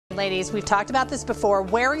Ladies, we've talked about this before.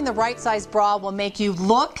 Wearing the right size bra will make you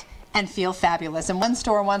look and feel fabulous. And one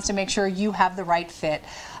store wants to make sure you have the right fit.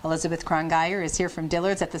 Elizabeth Crongeyer is here from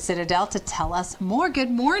Dillard's at the Citadel to tell us more. Good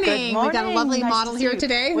morning. Good morning. We've got a lovely model here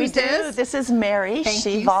today. We do. This is Mary.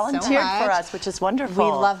 She volunteered for us, which is wonderful.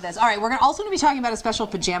 We love this. All right, we're also going to be talking about a special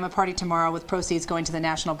pajama party tomorrow with proceeds going to the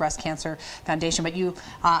National Breast Cancer Foundation. But you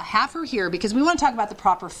have her here because we want to talk about the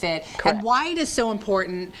proper fit. Correct. And why it is so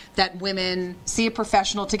important that women see a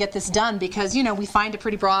professional to get this done. Because, you know, we find a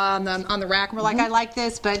pretty bra on the rack and we're like, I like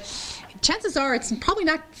this, but chances are it's probably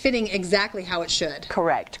not fitting exactly how it should.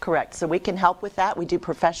 Correct. So we can help with that. We do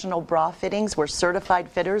professional bra fittings. We're certified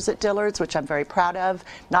fitters at Dillard's, which I'm very proud of.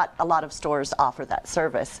 Not a lot of stores offer that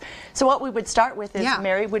service. So what we would start with is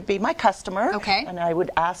Mary would be my customer. Okay. And I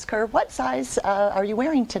would ask her, what size are you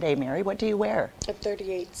wearing today, Mary? What do you wear? A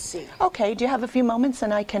 38C. Okay. Do you have a few moments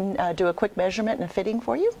and I can do a quick measurement and fitting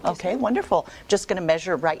for you? Yes, okay, wonderful. Just going to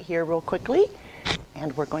measure right here real quickly.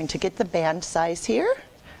 And we're going to get the band size here.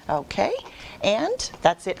 Okay, and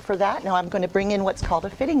that's it for that. Now I'm going to bring in what's called a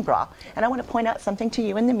fitting bra. And I want to point out something to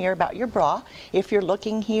you in the mirror about your bra. If you're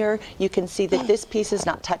looking here, you can see that this piece is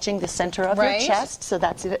not touching the center of your chest, so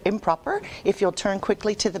that's improper. If you'll turn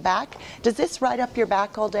quickly to the back. Does this ride up your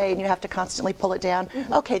back all day and you have to constantly pull it down?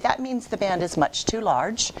 Okay, that means the band is much too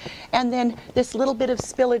large. And then this little bit of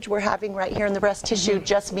spillage we're having right here in the breast tissue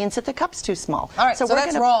just means that the cup's too small. All right, so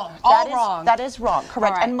that's wrong. Wrong. That is wrong,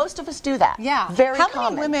 correct. Right. And most of us do that. Yeah. Very How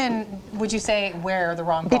common. many women would you say wear the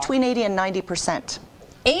wrong bra? Between 80 and 90%.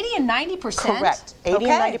 80 and 90%? Correct. 80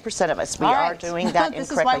 and 90% of us. We are doing that This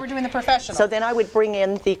incorrectly. is why we're doing the professional. So then I would bring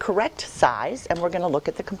in the correct size, and we're going to look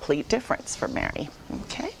at the complete difference for Mary.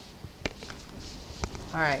 Okay.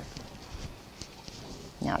 All right.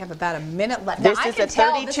 Now, we have about a minute left. This now, is a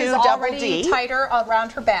 32 double already D. Tighter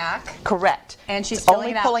around her back. Correct. And she's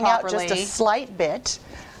only pulling out just a slight bit.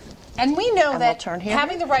 And we know and that we'll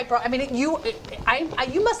having the right bra, I mean, you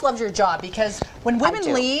must love your job, because when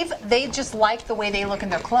women leave, they just like the way they look in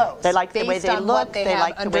their clothes. They like the way they look, they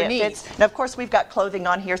like the way it fits. Now, of course, we've got clothing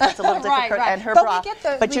on here, so it's a little different, and her bra.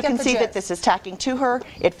 But you can see that this is tacking to her.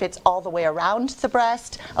 It fits all the way around the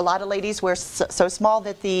breast. A lot of ladies wear so small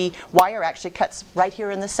that the wire actually cuts right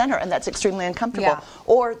here in the center, and that's extremely uncomfortable. Yeah.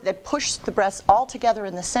 Or they push the breast all together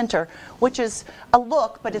in the center, which is a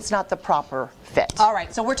look, but it's not the proper fit. All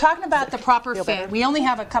right, so we're talking about the proper fit. We only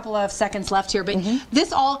have a couple of seconds left here, but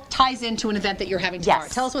this all ties into an event that you're having tomorrow.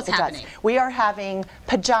 Yes, tell us what's happening. We are having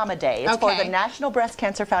Pajama Day. It's for the National Breast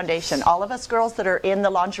Cancer Foundation. All of us girls that are in the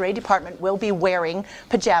lingerie department will be wearing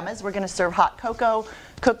pajamas. We're going to serve hot cocoa,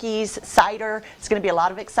 cookies, cider. It's going to be a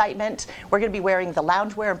lot of excitement. We're going to be wearing the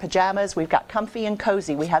loungewear and pajamas. We've got comfy and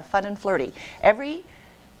cozy. We have fun and flirty. Every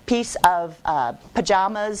piece of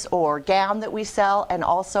pajamas or gown that we sell, and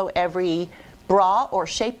also every bra or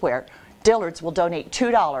shapewear, Dillard's will donate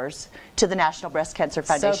 $2 to the National Breast Cancer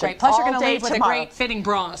Foundation. So great. Plus you're going to leave with a great fitting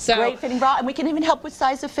bra. Great fitting bra, and we can even help with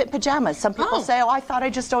size of fit pajamas. Some people say, oh, I thought I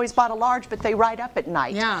just always bought a large, but they ride up at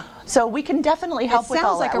night. Yeah. So we can definitely help with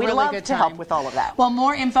all that. We'd really love good to help with all of that. Well,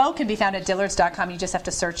 more info can be found at dillards.com. You just have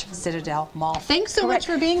to search Citadel Mall. Thanks so much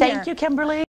for being here. Thank you, Kimberly.